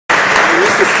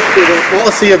The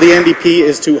policy of the NDP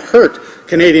is to hurt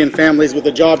Canadian families with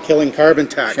a job-killing carbon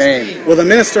tax. Shame. Will the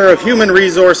Minister of Human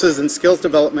Resources and Skills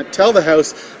Development tell the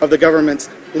House of the government's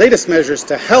latest measures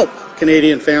to help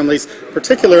Canadian families,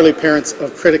 particularly parents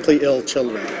of critically ill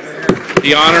children?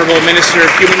 The Honourable Minister of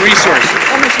Human Resources.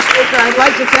 Well, Mr. Speaker, I'd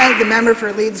like to thank the member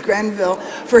for Leeds-Grenville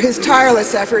for his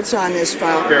tireless efforts on this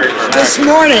file. This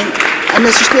morning,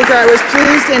 Mr. Speaker, I was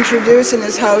pleased to introduce in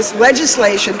this House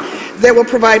legislation that will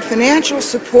provide financial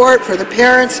support for the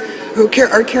parents who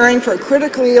are caring for a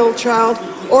critically ill child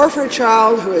or for a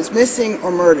child who is missing or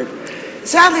murdered.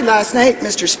 Sadly, last night,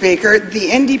 Mr. Speaker, the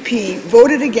NDP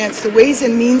voted against the Ways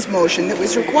and Means motion that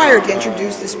was required to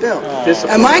introduce this bill.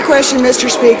 And my question, Mr.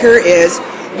 Speaker, is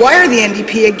why are the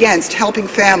NDP against helping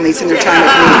families in their time of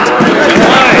need?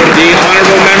 The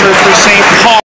Honourable Member for St. Paul.